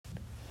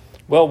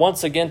Well,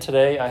 once again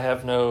today, I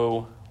have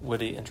no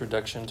witty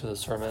introduction to the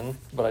sermon,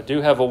 but I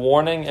do have a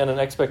warning and an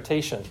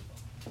expectation.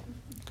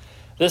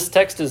 This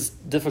text is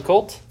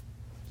difficult,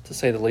 to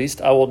say the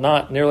least. I will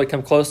not nearly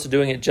come close to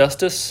doing it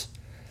justice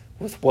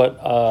with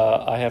what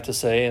I have to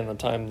say and the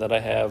time that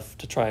I have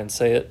to try and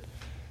say it.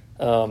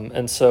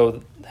 And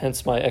so,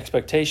 hence my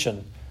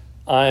expectation.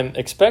 I'm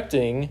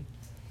expecting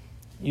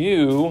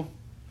you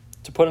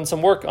to put in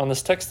some work on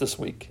this text this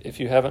week, if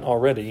you haven't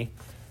already,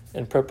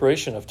 in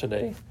preparation of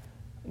today.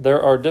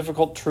 There are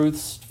difficult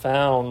truths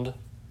found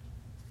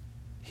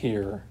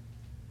here,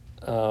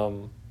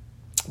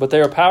 but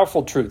they are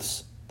powerful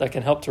truths that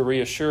can help to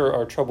reassure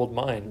our troubled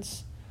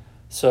minds.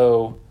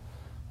 So,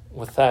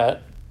 with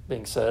that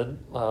being said,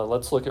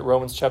 let's look at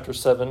Romans chapter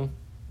 7,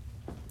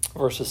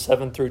 verses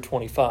 7 through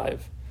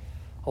 25.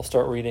 I'll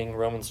start reading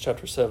Romans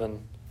chapter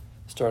 7,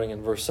 starting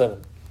in verse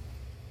 7.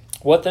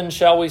 What then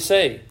shall we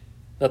say?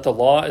 That the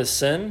law is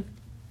sin?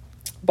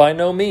 By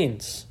no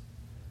means.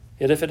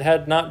 Yet if it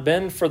had not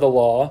been for the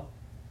law,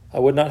 I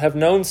would not have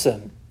known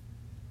sin.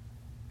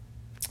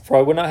 For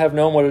I would not have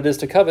known what it is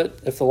to covet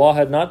if the law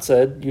had not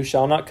said, you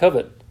shall not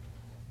covet.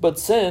 But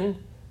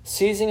sin,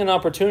 seizing an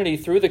opportunity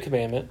through the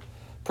commandment,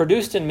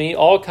 produced in me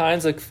all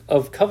kinds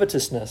of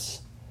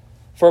covetousness.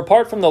 For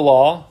apart from the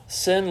law,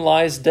 sin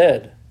lies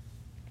dead.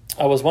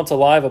 I was once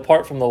alive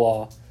apart from the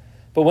law.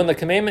 But when the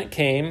commandment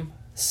came,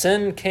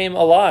 sin came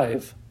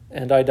alive,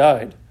 and I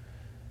died.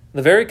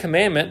 The very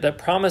commandment that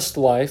promised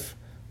life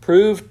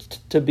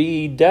proved to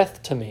be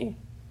death to me.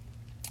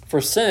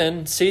 For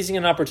sin, seizing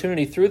an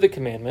opportunity through the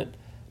commandment,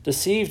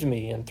 deceived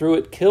me, and through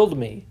it killed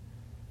me.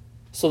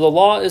 So the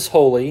law is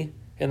holy,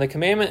 and the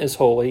commandment is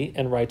holy,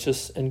 and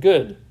righteous, and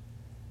good.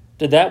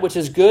 Did that which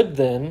is good,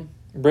 then,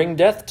 bring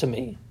death to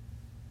me?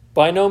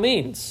 By no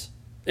means.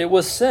 It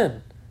was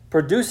sin,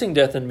 producing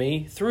death in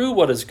me through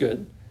what is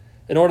good,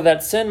 in order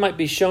that sin might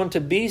be shown to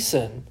be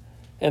sin,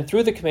 and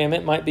through the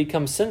commandment might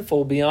become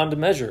sinful beyond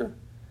measure.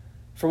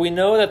 For we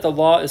know that the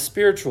law is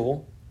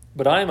spiritual,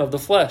 but I am of the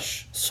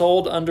flesh,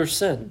 sold under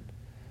sin.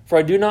 For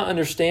I do not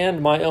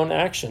understand my own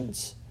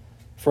actions.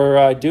 For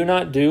I do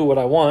not do what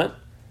I want,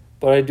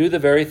 but I do the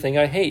very thing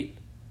I hate.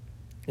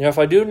 If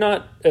I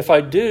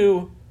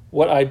do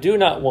what I do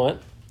not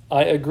want,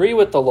 I agree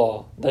with the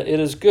law that it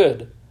is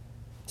good.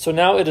 So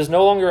now it is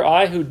no longer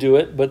I who do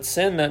it, but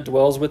sin that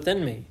dwells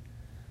within me.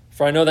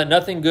 For I know that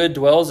nothing good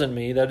dwells in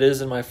me, that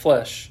is, in my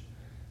flesh.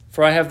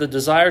 For I have the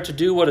desire to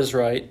do what is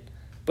right,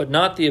 but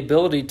not the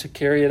ability to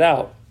carry it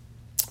out.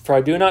 For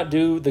I do not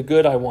do the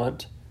good I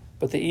want,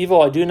 but the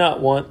evil I do not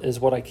want is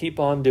what I keep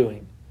on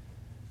doing.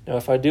 Now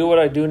if I do what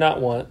I do not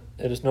want,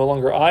 it is no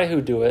longer I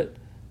who do it,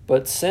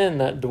 but sin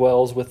that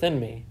dwells within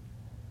me.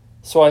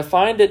 So I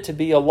find it to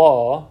be a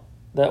law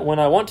that when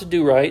I want to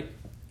do right,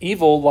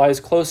 evil lies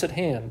close at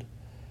hand.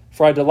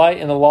 For I delight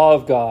in the law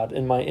of God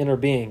in my inner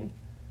being.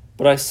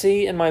 But I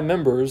see in my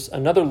members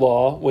another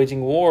law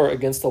waging war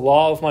against the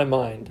law of my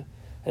mind,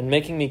 and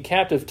making me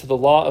captive to the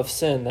law of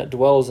sin that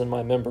dwells in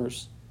my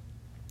members.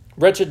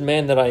 Wretched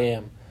man that I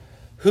am,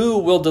 who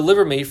will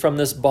deliver me from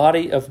this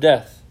body of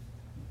death?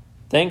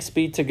 Thanks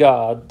be to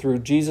God through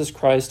Jesus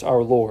Christ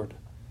our Lord.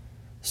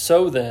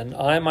 So then,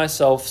 I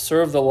myself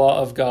serve the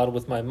law of God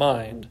with my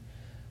mind,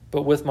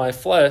 but with my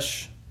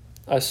flesh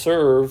I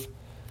serve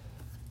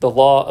the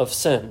law of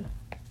sin.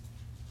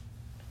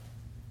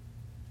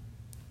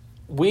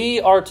 We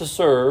are to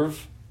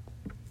serve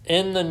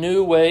in the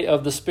new way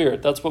of the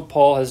Spirit. That's what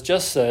Paul has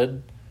just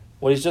said,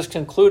 what he's just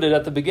concluded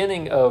at the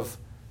beginning of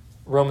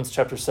Romans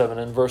chapter 7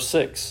 and verse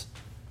 6.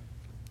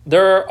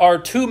 There are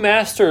two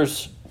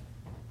masters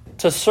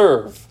to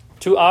serve,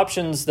 two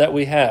options that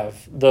we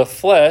have, the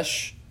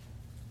flesh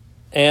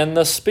and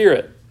the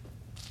Spirit.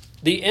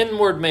 The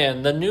inward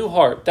man, the new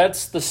heart,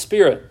 that's the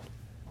Spirit.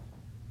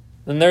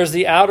 Then there's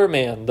the outer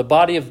man, the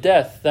body of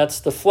death,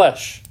 that's the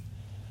flesh.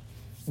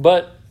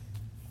 But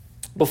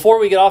before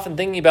we get off in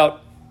thinking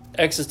about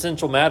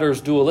existential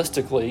matters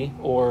dualistically,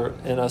 or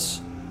in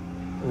us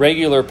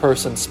regular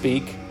person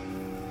speak,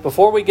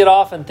 before we get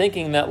off in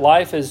thinking that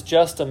life is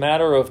just a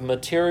matter of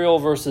material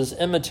versus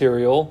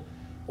immaterial,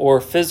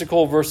 or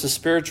physical versus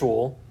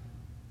spiritual,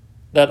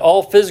 that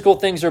all physical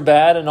things are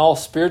bad and all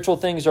spiritual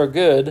things are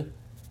good,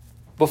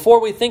 before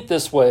we think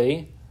this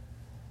way,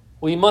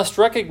 we must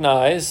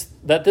recognize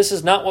that this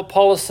is not what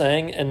Paul is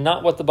saying and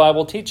not what the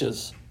Bible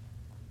teaches.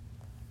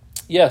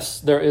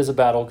 Yes, there is a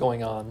battle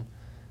going on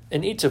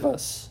in each of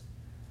us.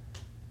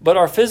 But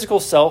our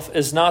physical self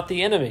is not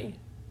the enemy.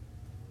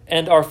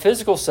 And our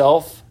physical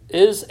self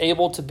is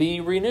able to be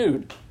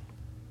renewed.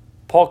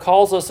 Paul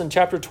calls us in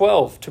chapter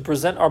 12 to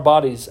present our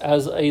bodies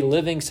as a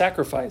living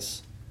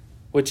sacrifice,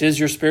 which is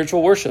your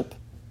spiritual worship.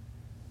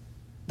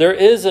 There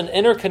is an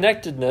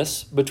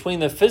interconnectedness between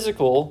the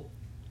physical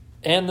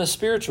and the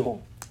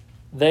spiritual.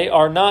 They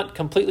are not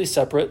completely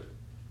separate,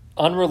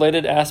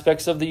 unrelated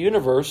aspects of the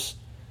universe,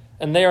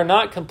 and they are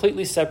not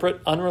completely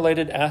separate,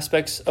 unrelated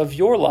aspects of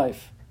your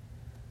life.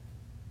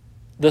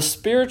 The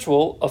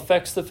spiritual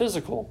affects the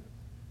physical,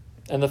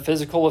 and the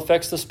physical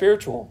affects the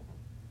spiritual.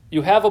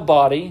 You have a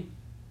body,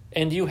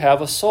 and you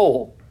have a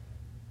soul.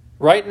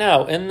 Right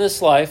now, in this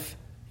life,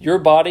 your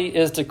body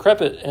is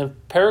decrepit and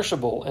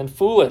perishable and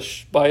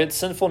foolish by its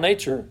sinful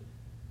nature,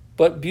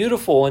 but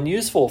beautiful and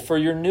useful for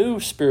your new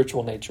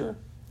spiritual nature.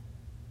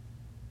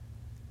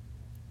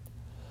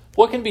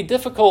 What can be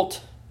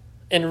difficult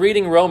in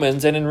reading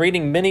Romans and in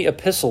reading many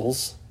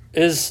epistles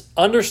is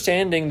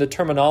understanding the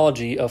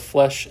terminology of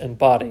flesh and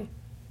body.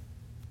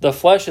 The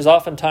flesh is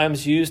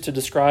oftentimes used to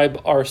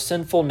describe our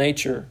sinful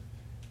nature,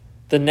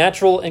 the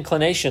natural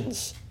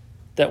inclinations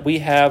that we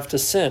have to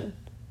sin,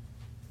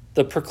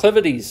 the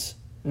proclivities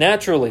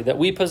naturally that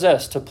we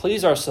possess to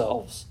please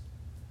ourselves,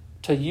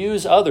 to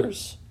use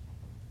others,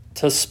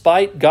 to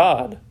spite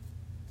God.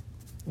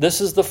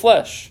 This is the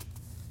flesh.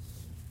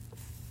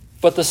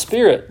 But the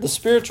Spirit, the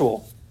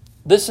spiritual,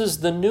 this is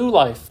the new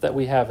life that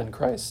we have in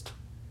Christ.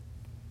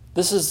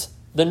 This is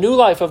the new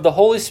life of the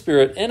Holy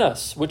Spirit in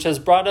us, which has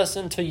brought us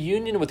into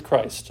union with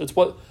Christ. It's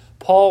what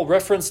Paul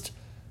referenced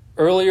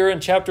earlier in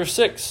chapter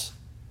 6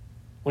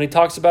 when he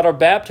talks about our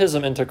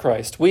baptism into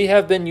Christ. We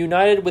have been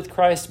united with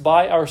Christ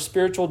by our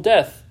spiritual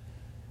death,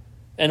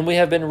 and we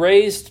have been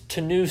raised to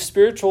new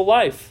spiritual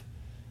life.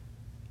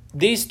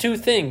 These two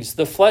things,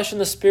 the flesh and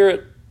the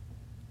spirit,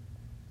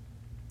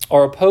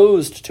 are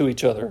opposed to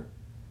each other.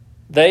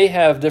 They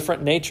have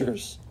different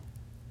natures.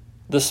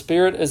 The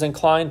spirit is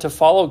inclined to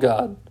follow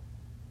God.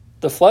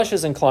 The flesh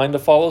is inclined to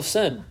follow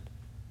sin.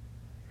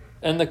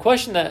 And the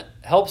question that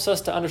helps us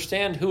to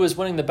understand who is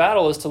winning the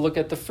battle is to look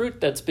at the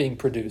fruit that's being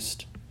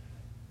produced.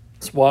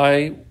 That's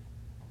why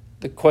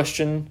the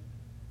question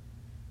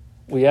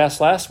we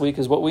asked last week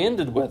is what we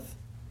ended with.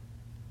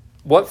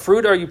 What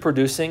fruit are you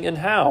producing and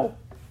how?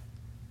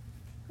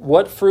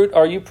 What fruit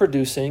are you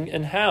producing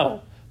and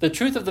how? The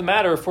truth of the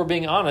matter, if we're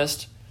being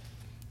honest,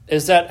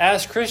 is that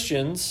as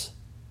Christians,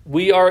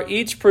 we are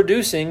each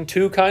producing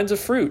two kinds of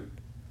fruit.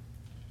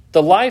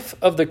 The life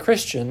of the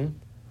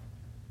Christian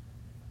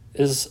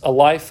is a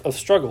life of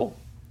struggle,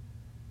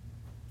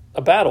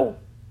 a battle,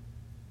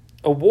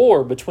 a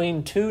war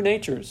between two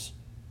natures.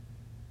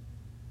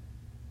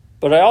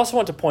 But I also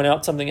want to point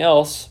out something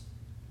else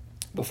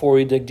before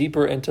we dig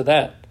deeper into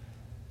that.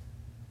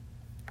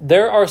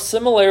 There are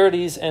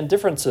similarities and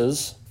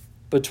differences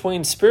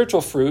between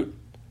spiritual fruit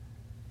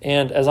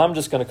and, as I'm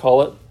just going to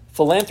call it,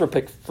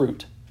 philanthropic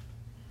fruit.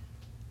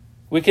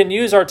 We can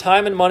use our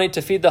time and money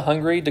to feed the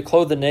hungry, to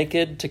clothe the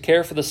naked, to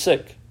care for the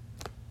sick.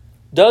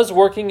 Does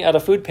working at a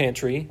food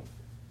pantry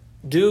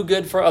do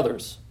good for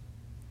others?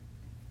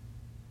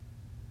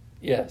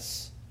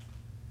 Yes.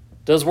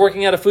 Does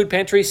working at a food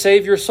pantry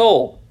save your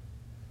soul?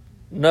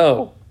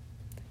 No.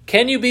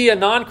 Can you be a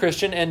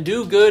non-Christian and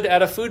do good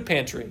at a food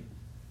pantry?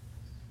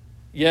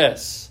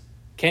 Yes.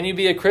 Can you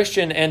be a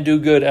Christian and do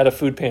good at a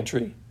food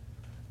pantry?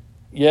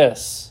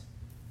 Yes.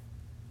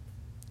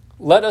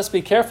 Let us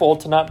be careful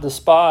to not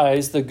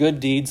despise the good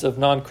deeds of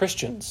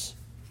non-Christians.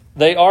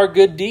 They are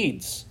good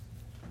deeds.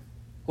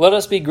 Let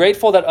us be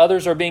grateful that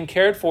others are being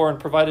cared for and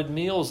provided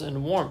meals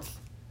and warmth.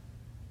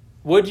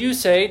 Would you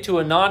say to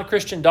a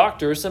non-Christian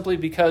doctor, simply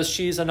because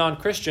she's a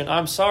non-Christian,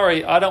 I'm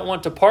sorry, I don't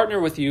want to partner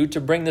with you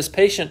to bring this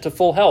patient to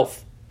full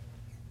health?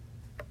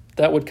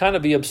 That would kind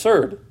of be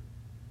absurd.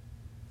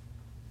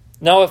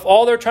 Now, if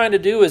all they're trying to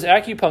do is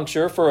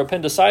acupuncture for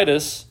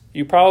appendicitis,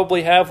 you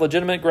probably have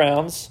legitimate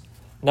grounds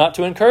not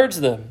to encourage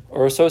them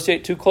or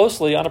associate too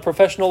closely on a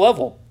professional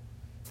level.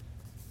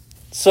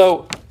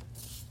 So,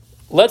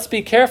 let's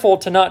be careful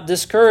to not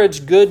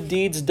discourage good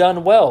deeds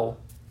done well.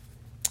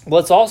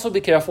 Let's also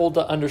be careful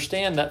to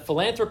understand that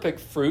philanthropic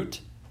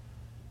fruit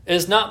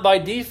is not by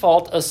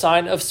default a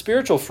sign of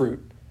spiritual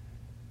fruit.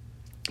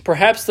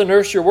 Perhaps the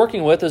nurse you're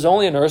working with is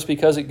only a nurse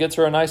because it gets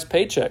her a nice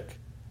paycheck.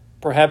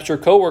 Perhaps your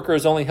coworker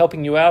is only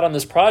helping you out on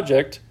this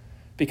project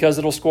because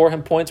it'll score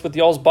him points with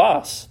y'all's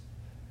boss.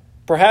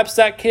 Perhaps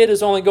that kid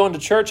is only going to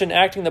church and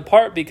acting the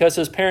part because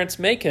his parents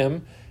make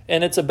him,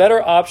 and it's a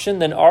better option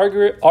than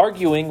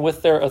arguing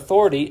with their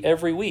authority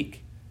every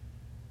week.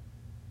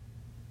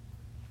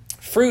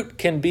 Fruit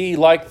can be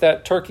like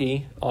that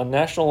turkey on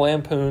National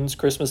Lampoon's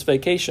Christmas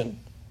Vacation.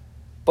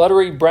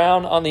 Buttery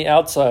brown on the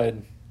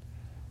outside,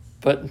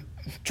 but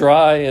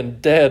dry and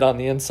dead on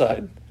the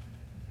inside.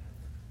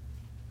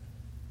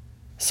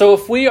 So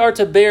if we are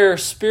to bear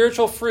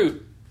spiritual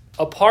fruit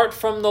apart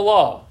from the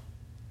law,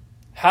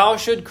 how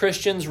should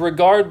Christians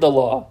regard the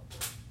law?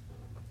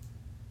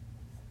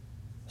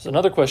 That's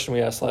another question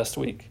we asked last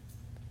week.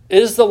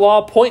 Is the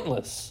law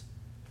pointless?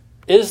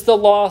 Is the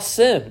law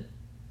sin?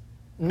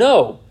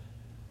 No.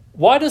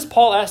 Why does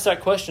Paul ask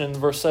that question in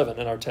verse 7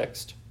 in our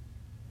text?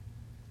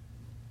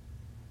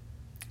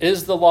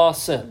 Is the law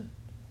sin?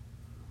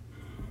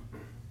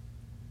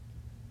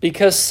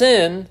 Because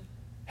sin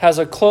has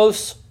a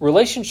close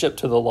relationship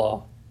to the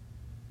law.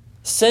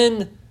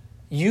 Sin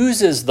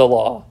uses the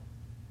law.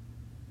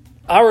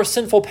 Our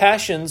sinful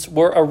passions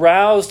were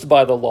aroused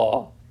by the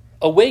law,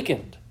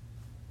 awakened.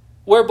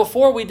 Where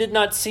before we did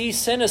not see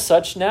sin as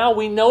such, now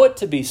we know it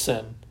to be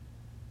sin.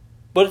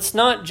 But it's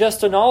not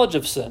just a knowledge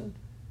of sin.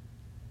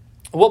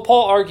 What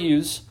Paul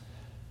argues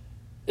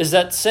is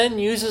that sin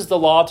uses the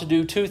law to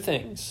do two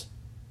things.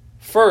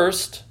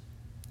 First,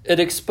 it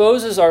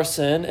exposes our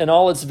sin in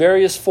all its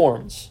various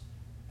forms.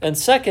 And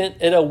second,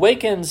 it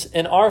awakens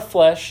in our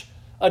flesh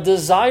a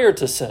desire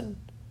to sin.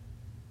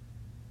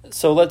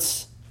 So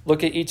let's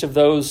look at each of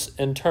those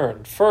in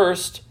turn.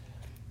 First,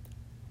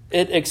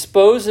 it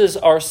exposes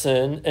our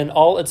sin in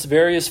all its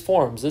various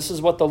forms. This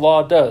is what the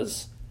law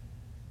does.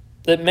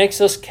 It makes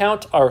us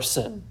count our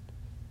sin.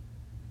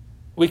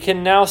 We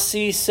can now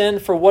see sin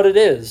for what it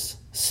is,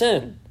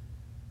 sin.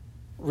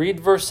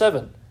 Read verse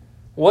 7.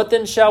 What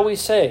then shall we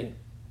say?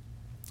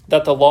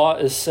 That the law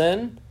is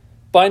sin?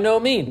 By no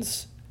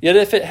means. Yet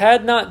if it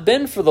had not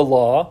been for the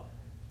law,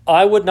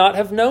 I would not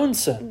have known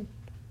sin.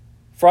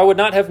 For I would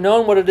not have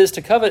known what it is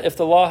to covet if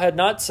the law had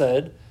not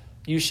said,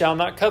 you shall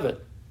not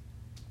covet.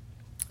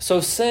 So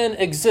sin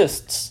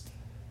exists.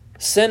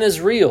 Sin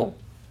is real.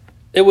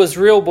 It was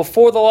real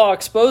before the law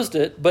exposed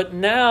it, but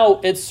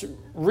now it's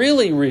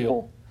really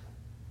real.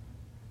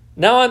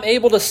 Now I'm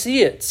able to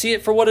see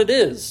it for what it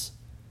is.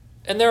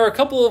 And there are a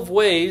couple of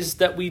ways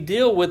that we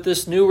deal with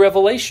this new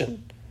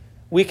revelation.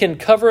 We can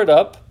cover it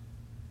up,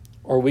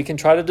 or we can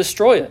try to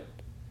destroy it.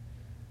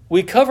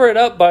 We cover it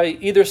up by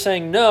either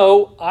saying,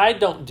 no, I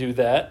don't do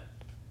that,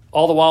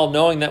 all the while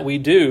knowing that we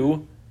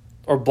do,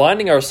 or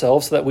blinding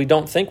ourselves so that we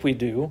don't think we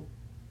do.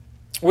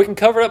 We can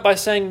cover it up by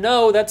saying,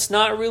 no, that's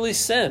not really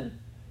sin.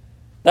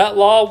 That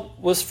law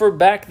was for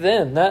back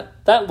then.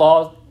 That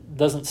law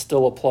doesn't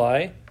still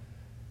apply.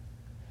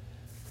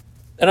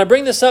 And I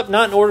bring this up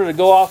not in order to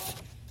go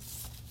off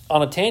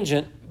on a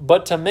tangent,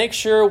 but to make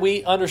sure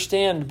we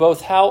understand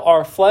both how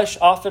our flesh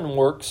often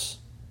works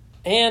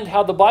and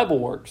how the Bible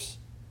works.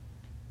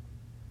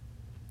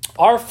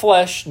 Our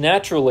flesh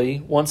naturally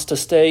wants to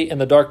stay in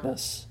the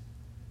darkness.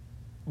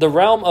 The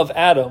realm of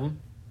Adam,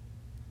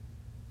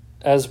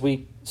 as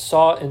we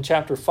saw in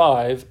chapter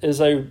 5, is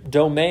a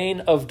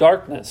domain of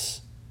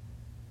darkness,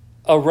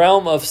 a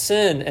realm of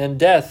sin and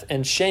death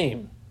and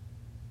shame.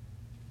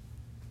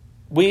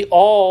 We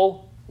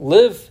all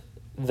live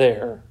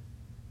there,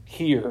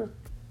 here.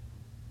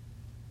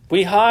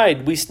 We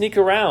hide, we sneak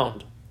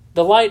around.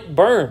 The light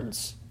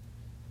burns.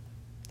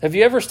 Have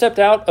you ever stepped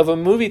out of a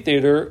movie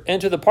theater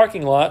into the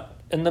parking lot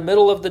in the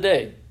middle of the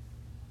day?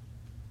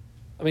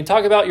 I mean,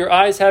 talk about your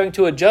eyes having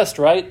to adjust,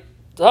 right?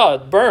 Oh,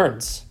 it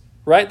burns,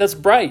 right? That's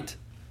bright.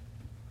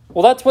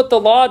 Well, that's what the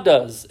law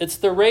does. It's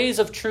the rays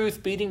of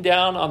truth beating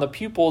down on the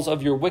pupils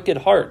of your wicked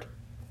heart.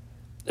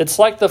 It's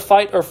like the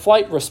fight or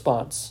flight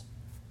response.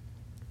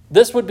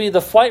 This would be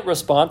the flight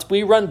response.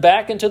 We run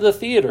back into the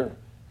theater.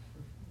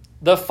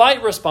 The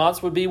fight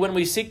response would be when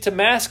we seek to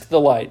mask the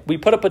light. We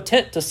put up a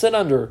tent to sit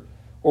under,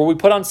 or we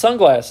put on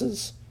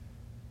sunglasses.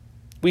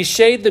 We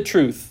shade the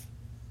truth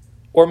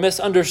or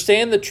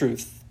misunderstand the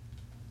truth,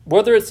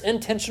 whether it's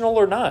intentional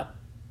or not.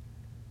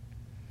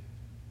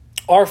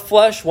 Our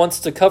flesh wants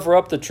to cover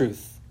up the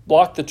truth,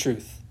 block the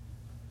truth,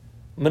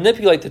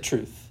 manipulate the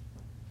truth.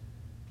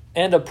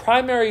 And a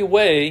primary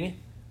way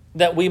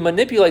that we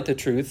manipulate the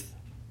truth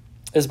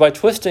is by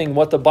twisting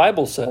what the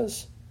Bible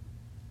says.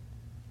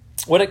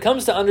 When it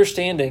comes to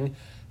understanding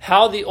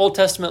how the Old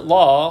Testament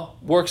law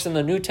works in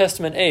the New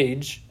Testament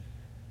age,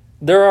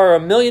 there are a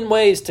million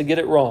ways to get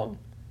it wrong.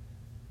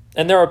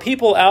 And there are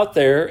people out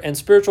there and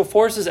spiritual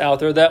forces out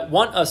there that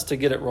want us to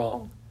get it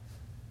wrong.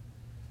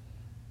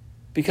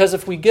 Because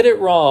if we get it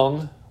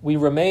wrong, we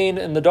remain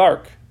in the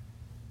dark.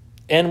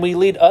 And we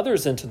lead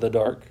others into the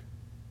dark.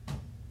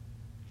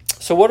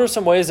 So what are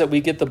some ways that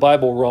we get the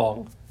Bible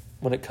wrong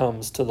when it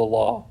comes to the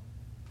law?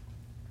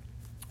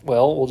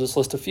 Well, we'll just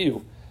list a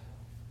few.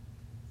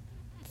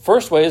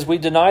 First way is we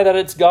deny that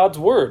it's God's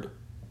word.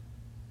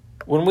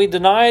 When we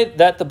deny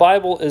that the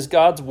Bible is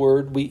God's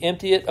word, we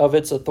empty it of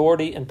its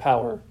authority and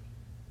power.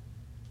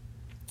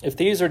 If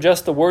these are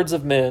just the words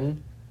of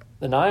men,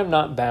 then I am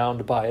not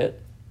bound by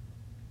it.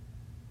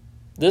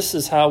 This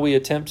is how we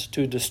attempt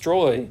to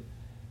destroy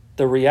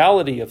the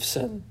reality of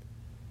sin.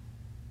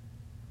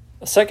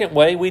 A second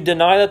way, we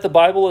deny that the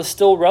Bible is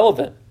still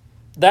relevant.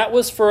 That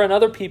was for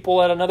another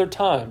people at another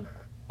time.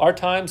 Our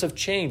times have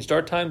changed.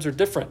 Our times are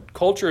different.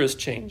 Culture has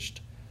changed.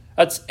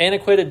 That's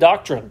antiquated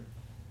doctrine.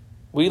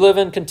 We live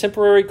in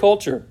contemporary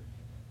culture.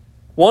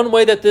 One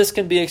way that this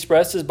can be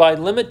expressed is by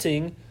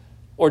limiting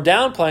or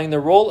downplaying the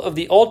role of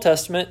the Old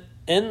Testament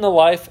in the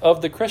life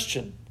of the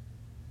Christian.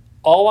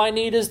 All I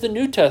need is the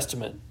New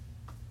Testament,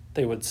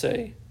 they would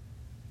say.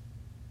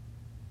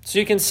 So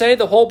you can say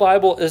the whole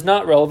Bible is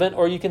not relevant,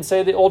 or you can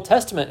say the Old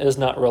Testament is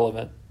not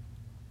relevant.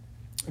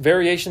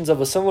 Variations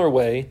of a similar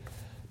way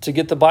to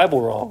get the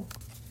Bible wrong.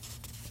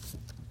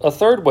 A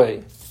third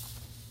way,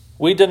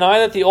 we deny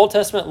that the Old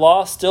Testament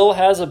law still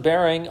has a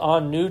bearing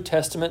on New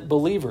Testament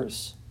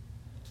believers.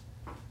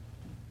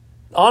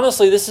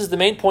 Honestly, this is the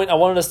main point I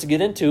wanted us to get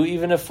into,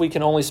 even if we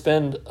can only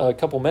spend a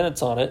couple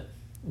minutes on it.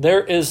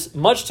 There is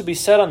much to be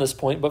said on this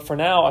point, but for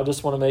now, I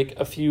just want to make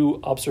a few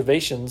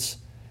observations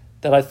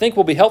that I think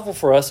will be helpful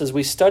for us as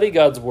we study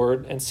God's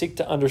Word and seek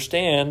to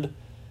understand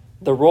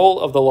the role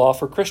of the law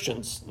for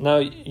Christians. Now,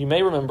 you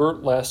may remember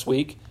last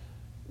week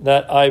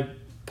that I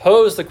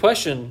posed the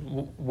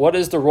question, what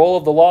is the role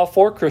of the law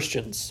for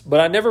Christians?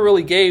 But I never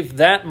really gave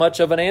that much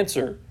of an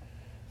answer.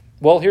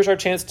 Well, here's our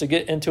chance to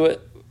get into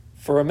it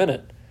for a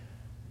minute.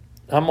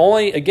 I'm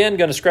only, again,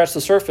 going to scratch the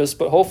surface,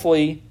 but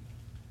hopefully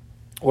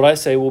what I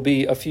say will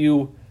be a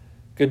few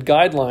good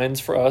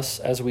guidelines for us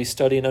as we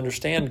study and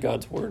understand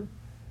God's Word.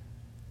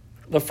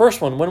 The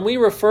first one, when we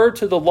refer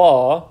to the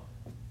law,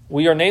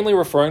 we are namely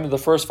referring to the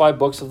first 5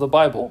 books of the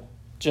Bible: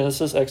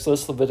 Genesis,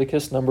 Exodus,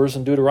 Leviticus, Numbers,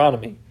 and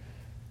Deuteronomy.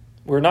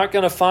 We're not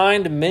going to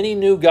find many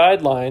new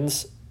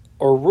guidelines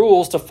or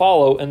rules to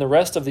follow in the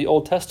rest of the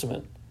Old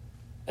Testament.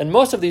 And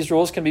most of these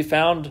rules can be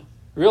found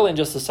really in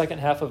just the second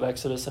half of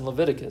Exodus and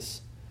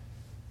Leviticus.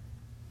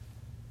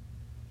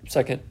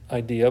 Second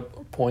idea,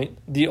 point.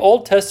 The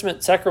Old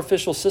Testament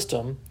sacrificial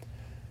system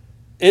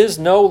is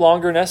no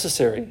longer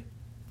necessary.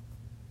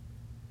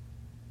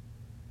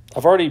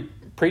 I've already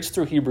preached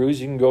through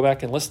Hebrews. You can go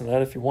back and listen to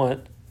that if you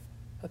want.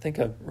 I think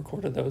I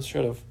recorded those,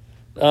 should have.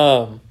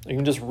 You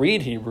can just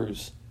read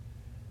Hebrews.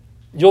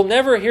 You'll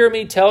never hear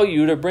me tell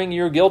you to bring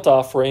your guilt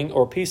offering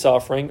or peace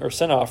offering or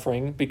sin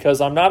offering, because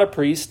I'm not a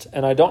priest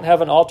and I don't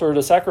have an altar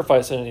to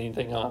sacrifice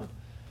anything on.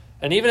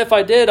 And even if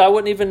I did, I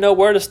wouldn't even know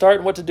where to start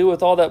and what to do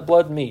with all that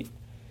blood meat.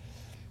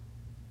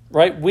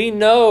 Right? We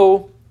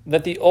know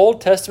that the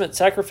Old Testament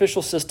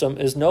sacrificial system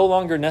is no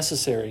longer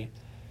necessary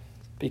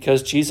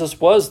because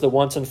Jesus was the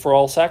once and for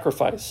all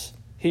sacrifice.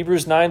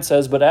 Hebrews 9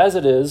 says, "But as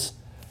it is,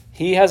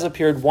 he has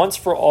appeared once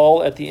for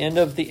all at the end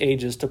of the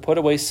ages to put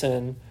away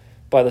sin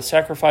by the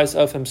sacrifice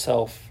of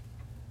himself."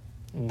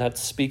 And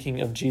that's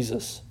speaking of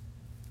Jesus.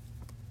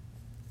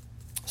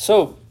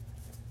 So,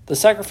 the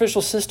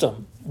sacrificial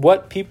system,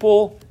 what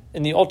people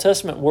in the Old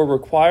Testament were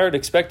required,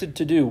 expected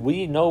to do,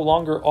 we no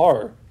longer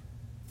are.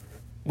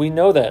 We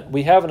know that.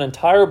 We have an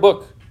entire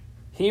book,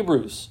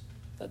 Hebrews,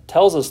 that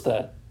tells us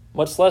that,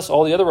 much less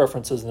all the other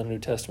references in the New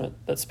Testament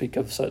that speak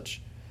of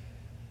such.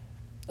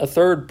 A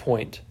third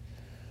point.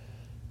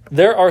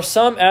 There are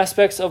some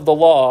aspects of the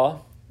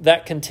law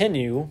that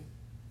continue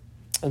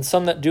and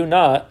some that do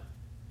not,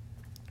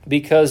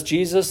 because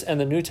Jesus and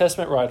the New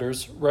Testament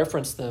writers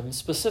reference them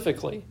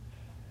specifically.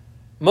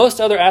 Most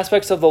other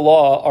aspects of the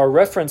law are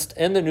referenced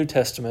in the New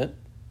Testament,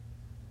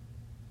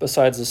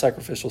 besides the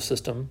sacrificial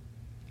system,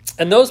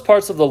 and those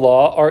parts of the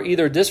law are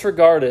either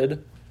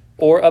disregarded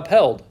or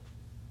upheld.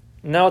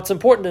 Now, it's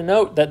important to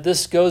note that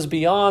this goes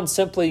beyond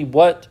simply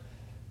what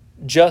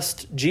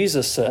just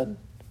Jesus said.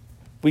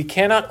 We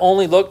cannot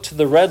only look to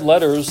the red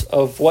letters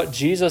of what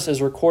Jesus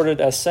is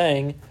recorded as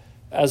saying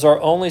as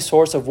our only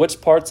source of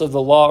which parts of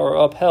the law are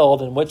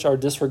upheld and which are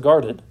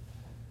disregarded.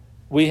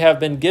 We have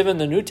been given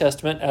the New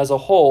Testament as a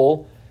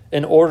whole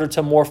in order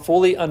to more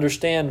fully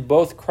understand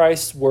both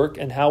Christ's work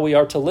and how we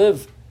are to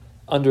live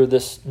under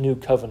this new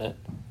covenant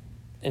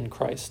in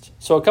Christ.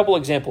 So a couple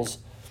examples.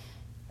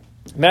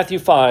 Matthew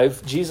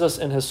 5, Jesus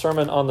in his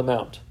Sermon on the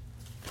Mount.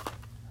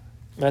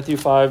 Matthew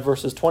 5,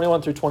 verses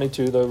 21 through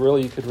 22, though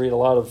really you could read a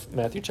lot of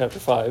Matthew chapter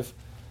 5.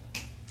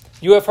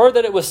 "You have heard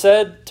that it was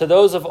said to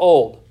those of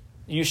old,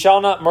 'You shall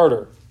not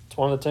murder.'" It's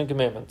one of the 10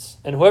 Commandments.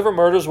 "And whoever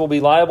murders will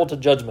be liable to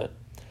judgment.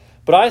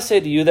 But I say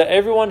to you that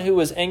everyone who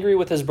is angry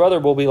with his brother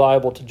will be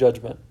liable to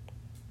judgment.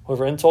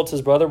 Whoever insults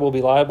his brother will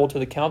be liable to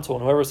the council,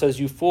 and whoever says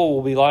 'you fool'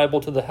 will be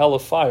liable to the hell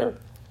of fire."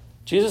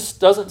 Jesus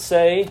doesn't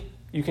say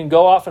you can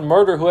go off and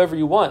murder whoever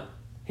you want.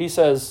 He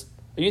says,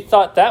 you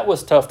thought that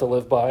was tough to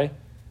live by.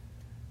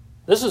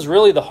 This is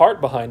really the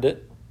heart behind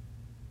it.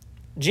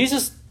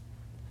 Jesus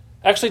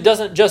actually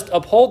doesn't just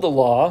uphold the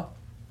law.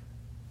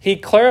 He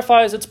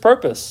clarifies its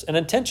purpose and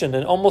intention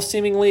and almost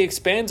seemingly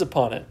expands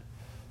upon it.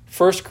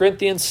 1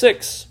 Corinthians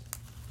 6.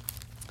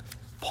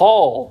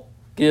 Paul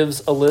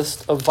gives a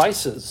list of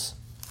vices.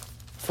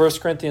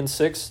 1 Corinthians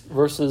 6,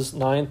 verses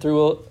 9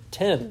 through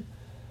 10.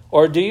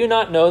 "Or do you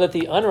not know that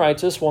the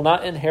unrighteous will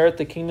not inherit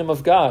the kingdom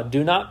of God?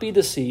 Do not be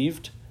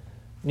deceived.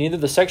 Neither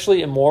the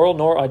sexually immoral,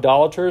 nor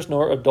idolaters,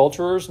 nor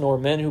adulterers, nor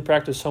men who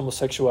practice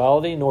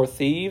homosexuality, nor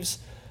thieves,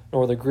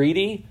 nor the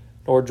greedy,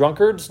 nor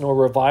drunkards, nor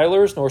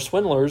revilers, nor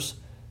swindlers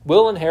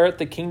will inherit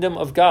the kingdom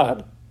of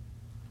God."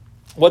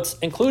 What's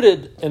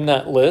included in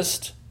that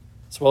list,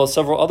 as well as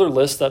several other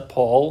lists that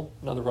Paul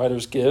and other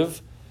writers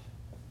give,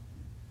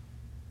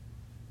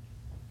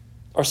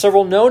 are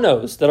several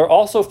no-nos that are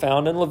also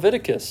found in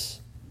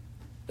Leviticus,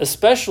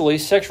 especially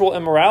sexual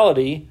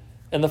immorality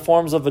in the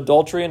forms of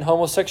adultery and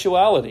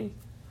homosexuality.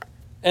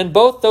 In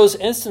both those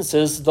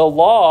instances, the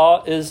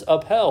law is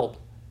upheld,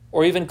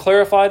 or even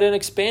clarified and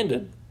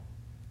expanded.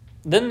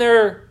 Then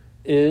there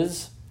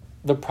is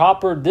the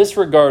proper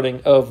disregarding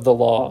of the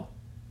law,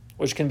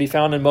 which can be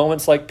found in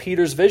moments like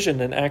Peter's vision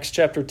in Acts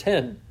chapter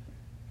 10.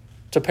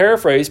 To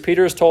paraphrase,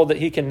 Peter is told that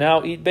he can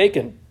now eat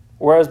bacon,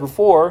 whereas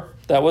before,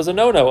 that was a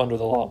no-no under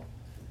the law.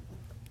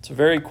 It's a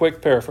very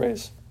quick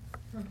paraphrase.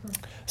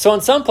 So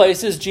in some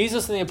places,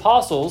 Jesus and the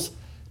apostles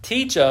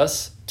teach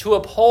us to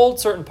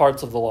uphold certain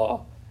parts of the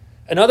law.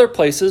 In other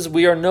places,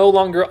 we are no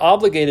longer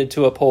obligated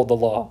to uphold the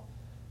law.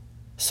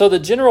 So the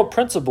general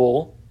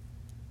principle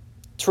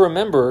to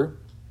remember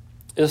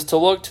is to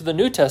look to the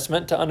New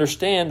Testament to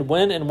understand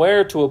when and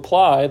where to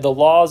apply the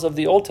laws of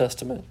the Old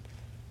Testament.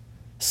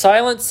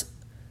 Silence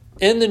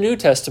in the New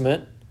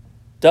Testament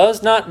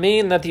does not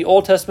mean that the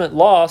Old Testament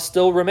law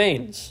still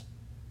remains.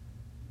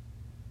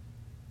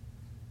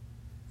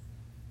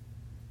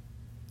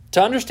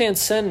 To understand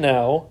sin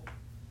now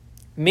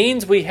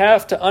means we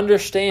have to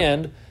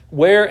understand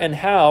where and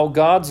how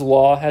God's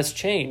law has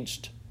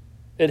changed.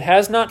 It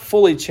has not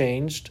fully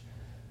changed,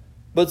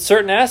 but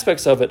certain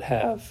aspects of it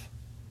have.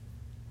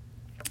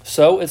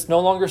 So it's no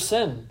longer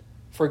sin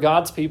for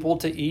God's people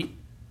to eat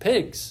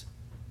pigs.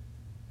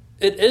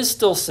 It is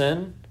still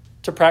sin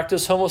to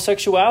practice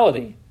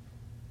homosexuality.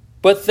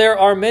 But there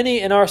are many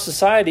in our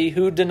society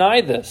who deny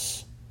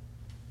this.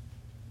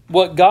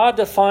 What God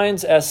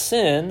defines as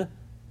sin,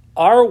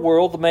 our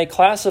world may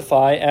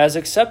classify as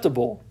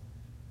acceptable.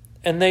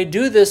 And they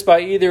do this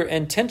by either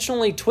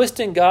intentionally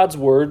twisting God's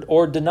word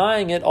or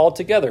denying it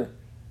altogether.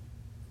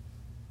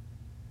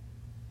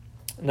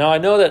 Now, I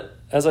know that,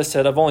 as I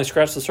said, I've only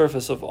scratched the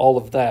surface of all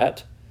of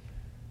that.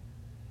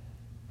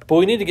 But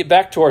we need to get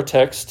back to our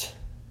text,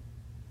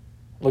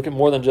 look at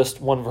more than just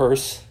one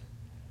verse.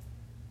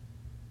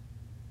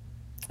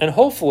 And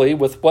hopefully,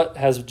 with what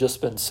has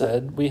just been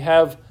said, we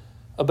have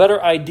a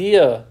better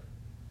idea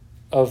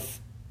of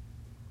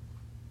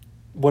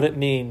what it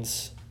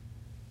means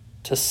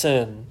to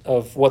sin,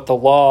 of what the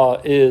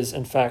law is,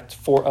 in fact,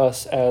 for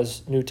us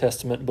as New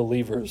Testament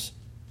believers.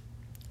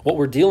 What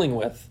we're dealing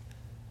with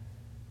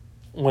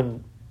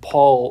when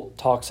Paul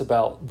talks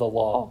about the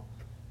law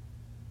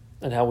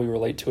and how we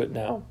relate to it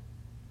now.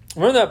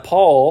 Remember that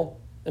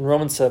Paul, in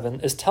Romans 7,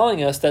 is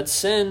telling us that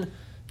sin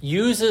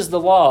uses the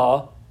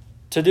law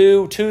to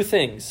do two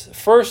things.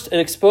 First, it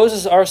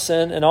exposes our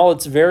sin in all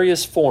its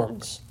various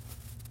forms.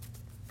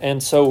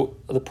 And so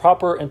the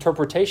proper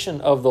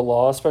interpretation of the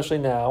law, especially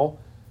now,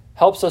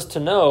 helps us to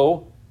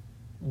know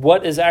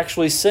what is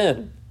actually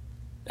sin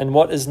and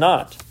what is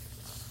not.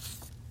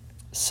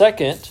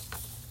 Second,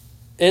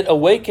 it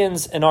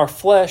awakens in our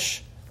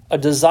flesh a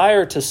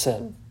desire to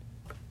sin.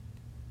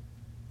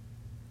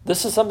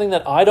 This is something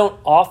that I don't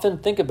often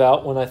think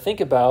about when I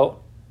think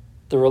about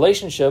the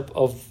relationship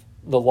of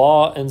the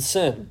law and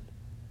sin.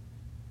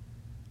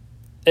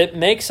 It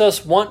makes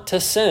us want to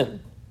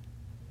sin.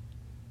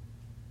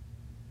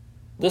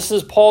 This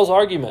is Paul's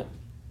argument,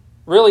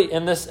 really,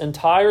 in this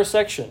entire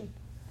section.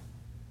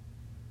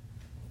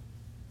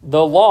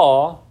 The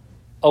law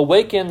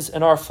awakens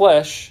in our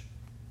flesh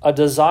a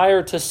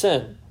desire to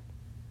sin.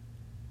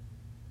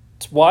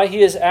 It's why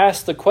he has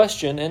asked the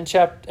question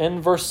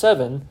in verse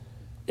 7,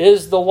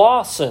 is the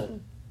law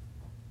sin?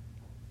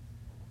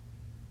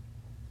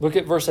 Look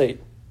at verse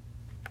 8.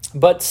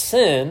 But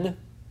sin,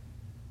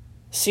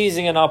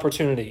 seizing an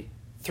opportunity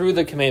through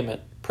the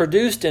commandment,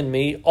 produced in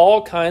me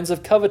all kinds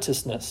of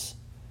covetousness.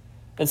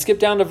 And skip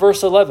down to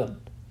verse 11.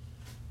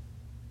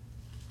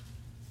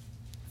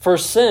 For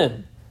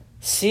sin,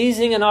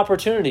 seizing an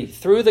opportunity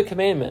through the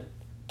commandment,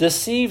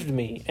 deceived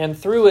me, and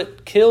through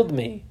it killed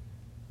me.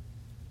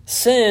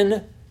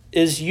 Sin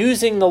is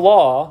using the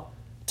law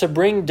to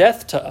bring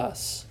death to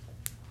us.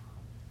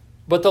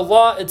 But the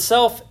law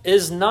itself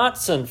is not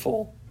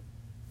sinful.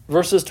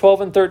 Verses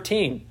 12 and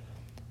 13.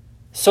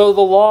 So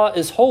the law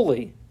is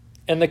holy,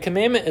 and the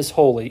commandment is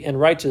holy and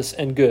righteous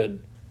and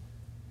good.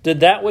 Did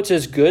that which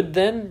is good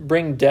then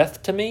bring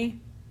death to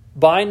me?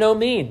 By no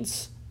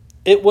means.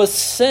 It was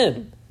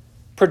sin,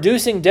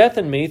 producing death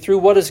in me through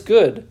what is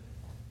good,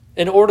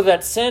 in order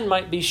that sin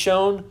might be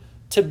shown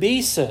to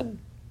be sin,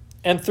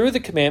 and through the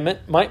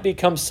commandment might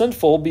become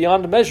sinful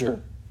beyond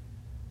measure.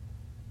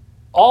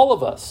 All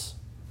of us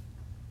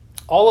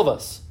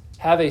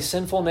have a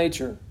sinful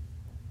nature,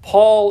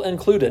 Paul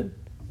included.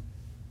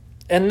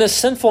 And this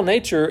sinful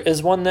nature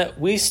is one that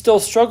we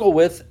still struggle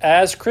with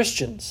as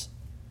Christians.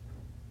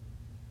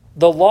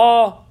 The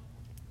law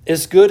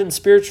is good and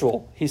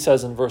spiritual, he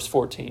says in verse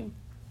 14.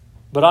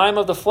 But I am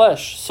of the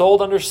flesh,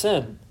 sold under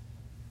sin.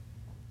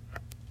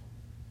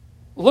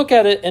 Look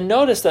at it and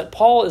notice that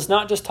Paul is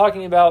not just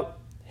talking about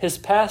his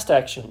past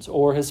actions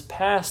or his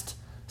past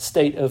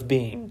state of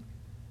being.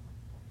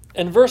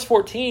 In verse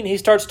 14, he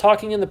starts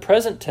talking in the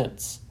present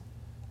tense.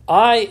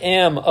 I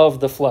am of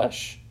the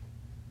flesh,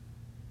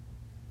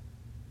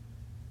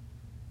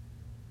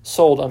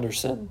 sold under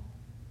sin.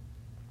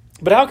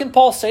 But how can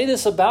Paul say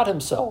this about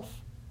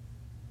himself?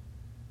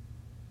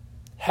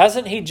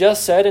 Hasn't he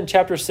just said in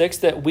chapter 6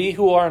 that we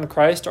who are in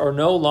Christ are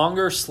no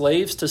longer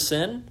slaves to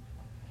sin?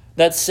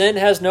 That sin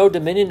has no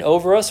dominion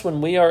over us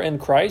when we are in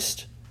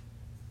Christ?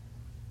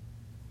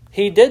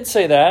 He did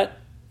say that,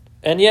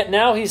 and yet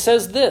now he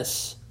says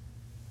this.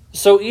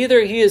 So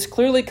either he is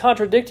clearly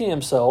contradicting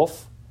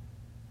himself,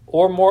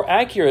 or more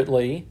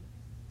accurately,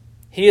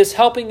 he is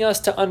helping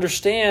us to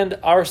understand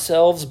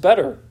ourselves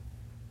better.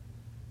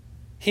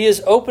 He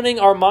is opening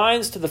our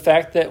minds to the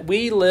fact that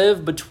we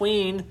live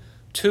between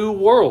two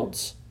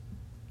worlds.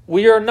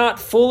 We are not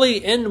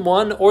fully in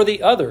one or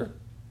the other.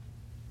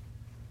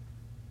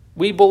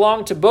 We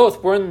belong to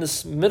both. We're in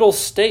this middle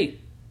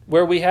state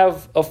where we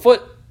have a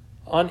foot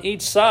on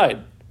each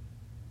side.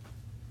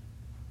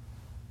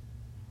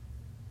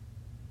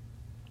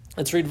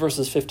 Let's read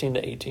verses 15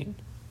 to 18.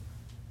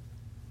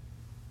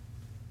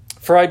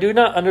 For I do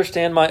not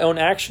understand my own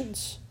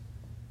actions.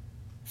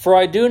 For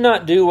I do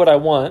not do what I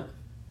want,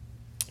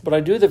 but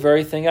I do the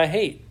very thing I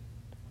hate.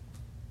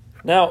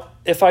 Now,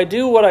 if I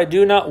do what I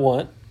do not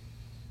want,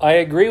 I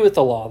agree with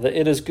the law that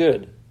it is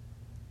good.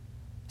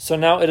 So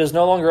now it is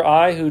no longer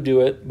I who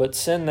do it, but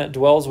sin that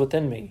dwells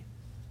within me.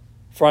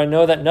 For I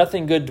know that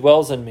nothing good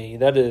dwells in me,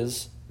 that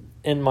is,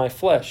 in my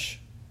flesh.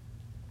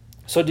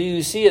 So do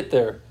you see it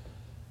there?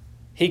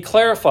 He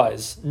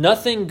clarifies,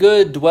 nothing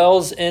good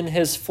dwells in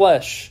his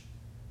flesh.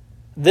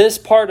 This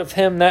part of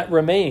him that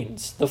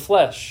remains, the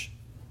flesh.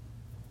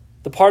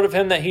 The part of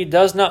him that he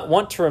does not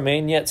want to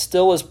remain, yet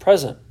still is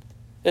present.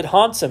 It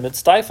haunts him, it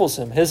stifles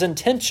him. His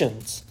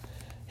intentions,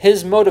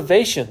 his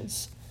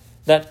motivations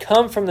that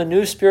come from the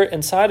new spirit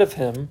inside of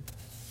him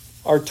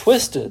are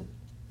twisted.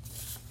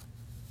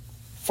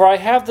 For I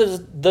have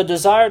the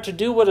desire to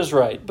do what is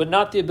right, but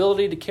not the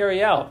ability to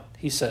carry out,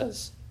 he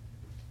says.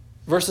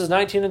 Verses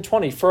 19 and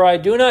 20, for I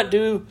do not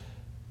do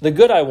the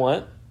good I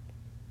want,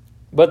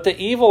 but the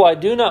evil I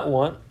do not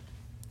want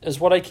is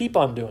what I keep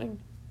on doing.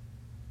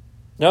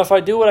 Now if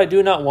I do what I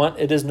do not want,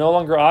 it is no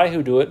longer I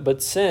who do it,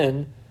 but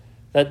sin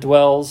that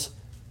dwells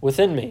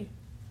within me.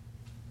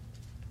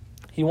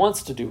 He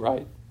wants to do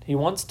right. He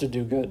wants to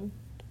do good.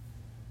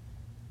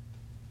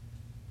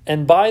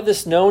 And by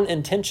this known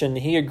intention,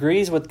 he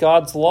agrees with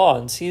God's law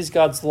and sees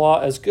God's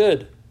law as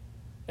good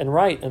and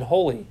right and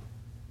holy.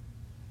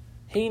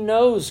 He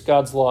knows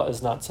God's law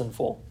is not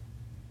sinful.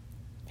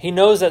 He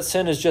knows that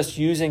sin is just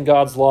using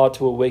God's law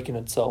to awaken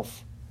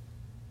itself.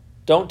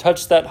 Don't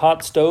touch that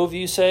hot stove,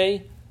 you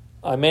say?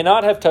 I may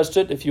not have touched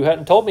it if you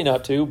hadn't told me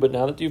not to, but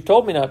now that you've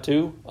told me not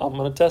to, I'm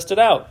going to test it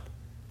out.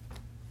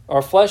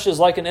 Our flesh is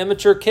like an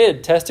immature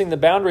kid testing the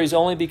boundaries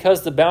only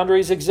because the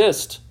boundaries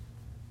exist.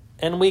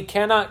 And we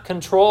cannot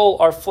control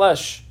our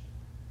flesh.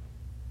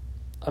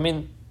 I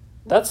mean,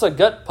 that's a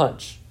gut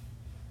punch.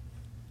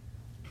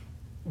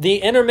 The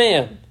inner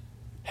man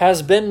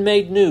has been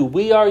made new.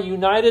 We are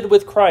united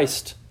with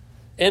Christ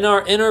in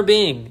our inner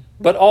being.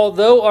 But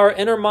although our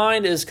inner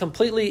mind is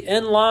completely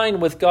in line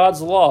with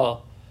God's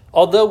law,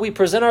 although we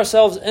present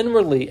ourselves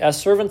inwardly as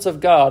servants of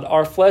God,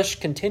 our flesh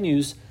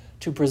continues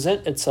to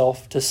present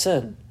itself to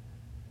sin.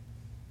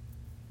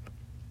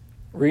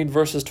 Read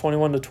verses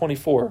 21 to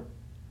 24.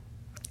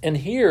 And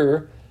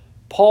hear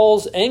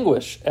Paul's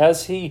anguish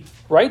as he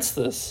writes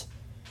this.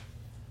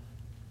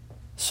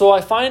 So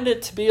I find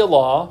it to be a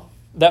law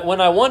that when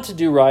I want to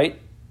do right,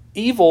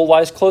 evil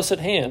lies close at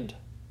hand.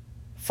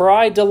 For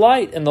I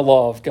delight in the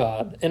law of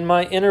God, in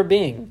my inner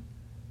being.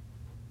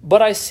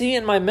 But I see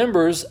in my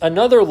members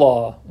another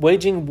law,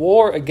 waging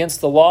war against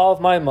the law of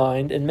my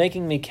mind and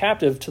making me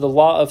captive to the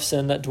law of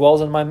sin that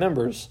dwells in my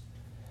members.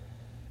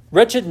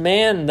 Wretched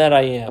man that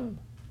I am,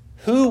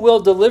 who will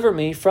deliver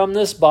me from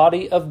this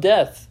body of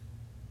death?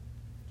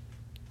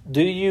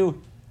 Do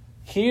you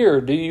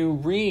hear, do you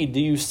read, do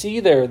you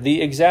see there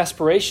the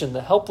exasperation,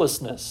 the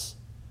helplessness,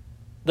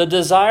 the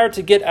desire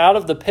to get out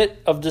of the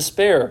pit of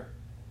despair?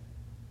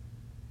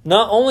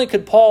 Not only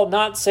could Paul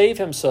not save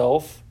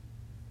himself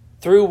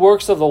through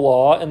works of the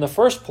law in the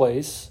first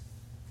place,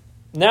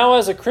 now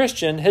as a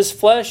Christian, his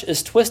flesh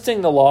is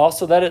twisting the law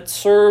so that it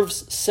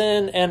serves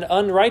sin and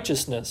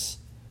unrighteousness.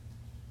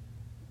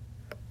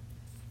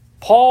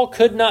 Paul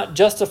could not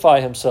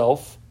justify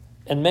himself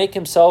and make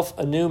himself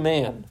a new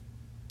man.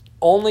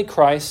 Only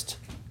Christ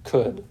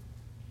could,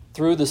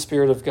 through the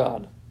Spirit of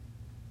God.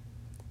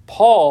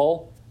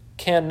 Paul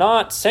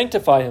cannot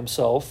sanctify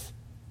himself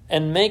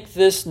and make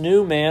this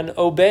new man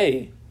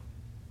obey.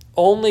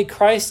 Only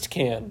Christ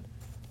can,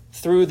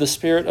 through the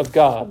Spirit of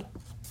God.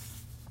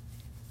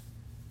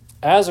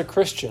 As a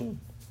Christian,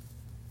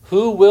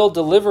 who will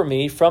deliver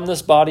me from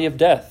this body of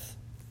death?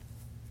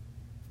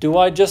 Do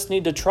I just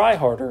need to try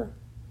harder?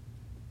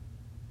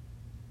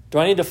 Do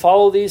I need to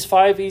follow these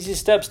 5 easy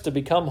steps to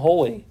become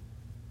holy?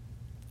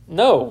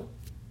 No.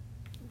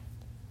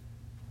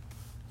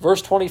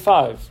 Verse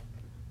 25.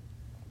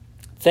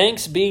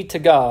 Thanks be to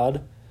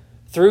God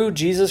through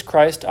Jesus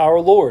Christ our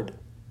Lord.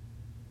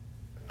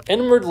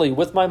 Inwardly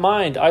with my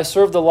mind I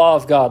serve the law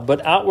of God,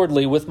 but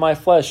outwardly with my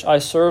flesh I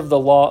serve the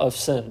law of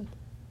sin.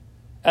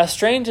 As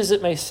strange as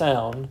it may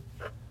sound,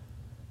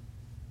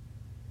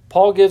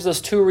 Paul gives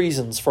us 2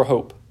 reasons for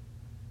hope.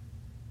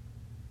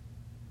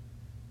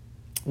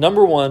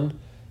 Number 1,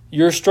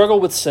 your struggle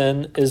with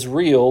sin is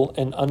real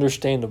and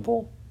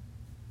understandable.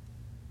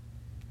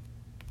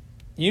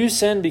 You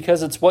sin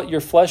because it's what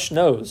your flesh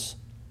knows.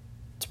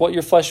 It's what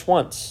your flesh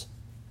wants.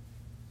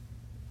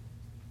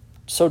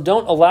 So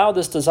don't allow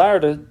this desire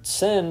to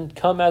sin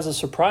come as a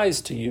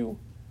surprise to you.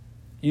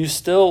 You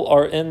still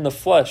are in the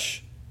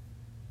flesh.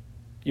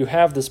 You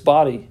have this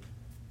body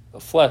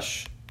of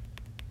flesh.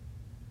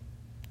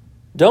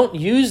 Don't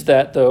use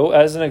that, though,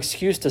 as an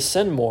excuse to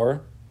sin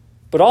more.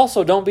 But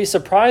also don't be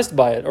surprised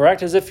by it or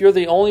act as if you're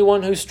the only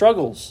one who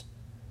struggles.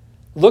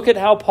 Look at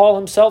how Paul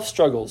himself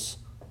struggles.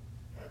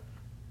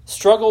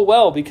 Struggle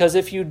well, because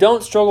if you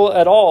don't struggle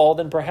at all,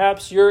 then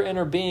perhaps your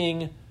inner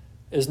being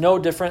is no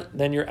different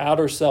than your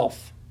outer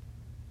self.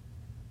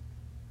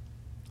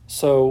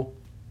 So,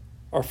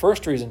 our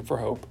first reason for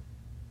hope.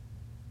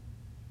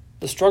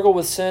 The struggle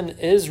with sin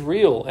is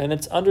real and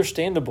it's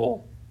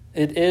understandable.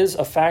 It is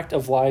a fact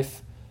of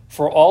life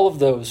for all of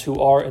those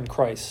who are in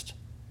Christ.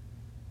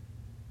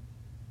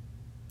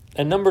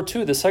 And number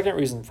 2, the second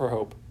reason for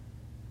hope,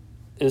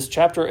 is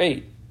chapter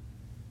 8.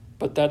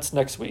 But that's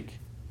next week.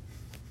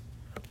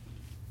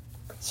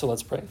 So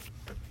let's pray.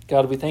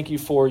 God, we thank you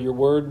for your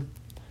word.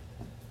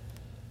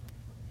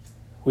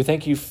 We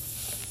thank you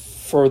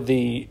for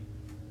the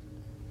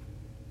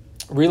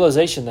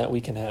realization that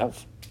we can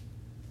have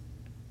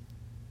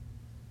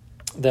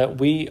that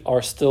we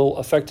are still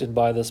affected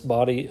by this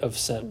body of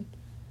sin.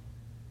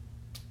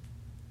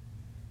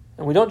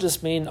 And we don't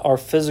just mean our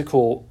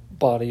physical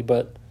body,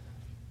 but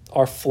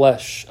our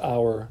flesh,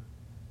 our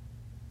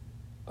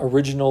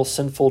original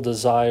sinful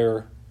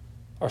desire,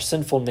 our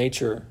sinful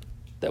nature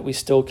that we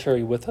still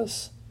carry with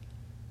us,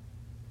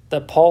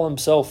 that Paul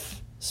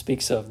himself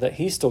speaks of, that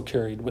he still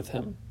carried with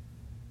him.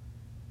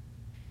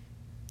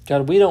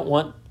 God, we don't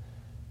want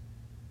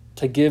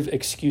to give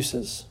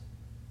excuses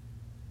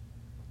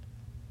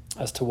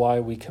as to why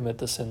we commit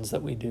the sins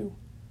that we do.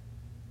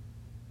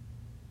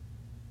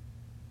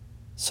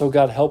 So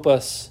God, help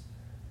us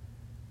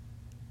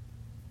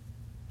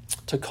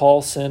to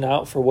call sin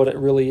out for what it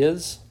really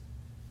is,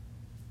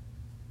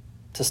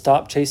 to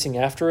stop chasing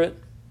after it.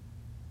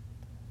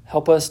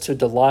 Help us to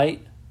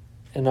delight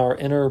in our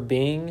inner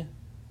being,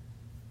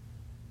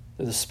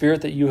 the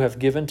Spirit that you have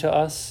given to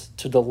us,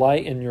 to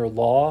delight in your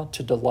law,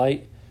 to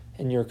delight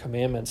in your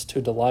commandments,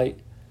 to delight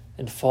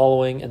in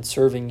following and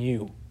serving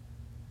you.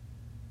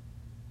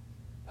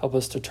 Help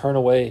us to turn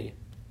away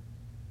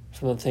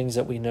from the things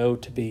that we know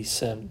to be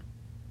sin.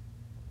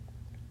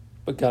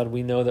 But God,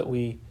 we know that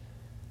we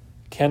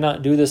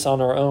cannot do this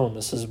on our own.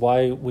 This is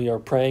why we are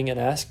praying and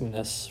asking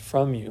this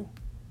from you.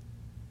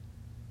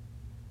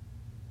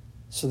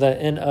 So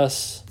that in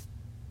us,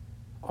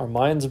 our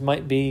minds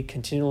might be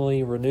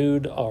continually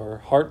renewed, our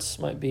hearts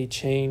might be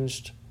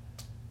changed,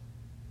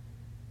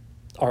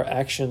 our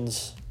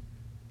actions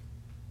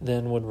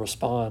then would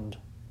respond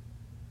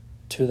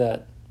to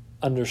that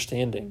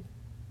understanding.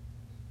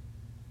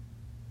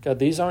 God,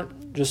 these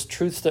aren't just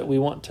truths that we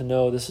want to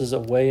know. This is a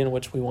way in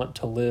which we want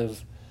to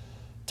live,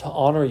 to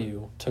honor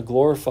you, to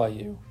glorify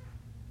you,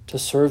 to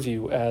serve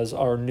you as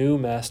our new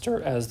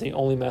master, as the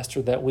only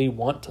master that we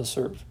want to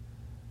serve.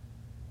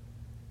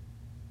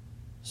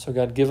 So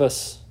God, give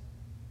us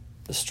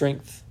the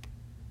strength,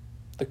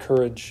 the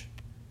courage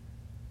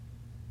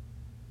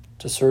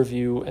to serve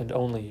you and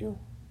only you.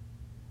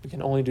 We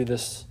can only do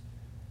this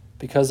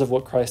because of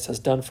what Christ has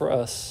done for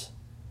us,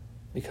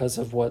 because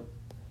of what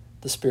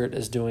the Spirit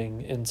is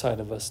doing inside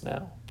of us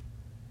now.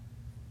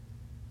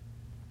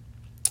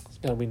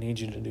 God, we need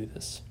you to do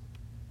this.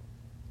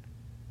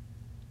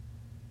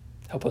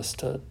 Help us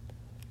to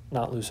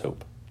not lose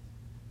hope.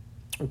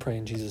 We pray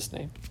in Jesus'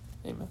 name.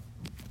 Amen.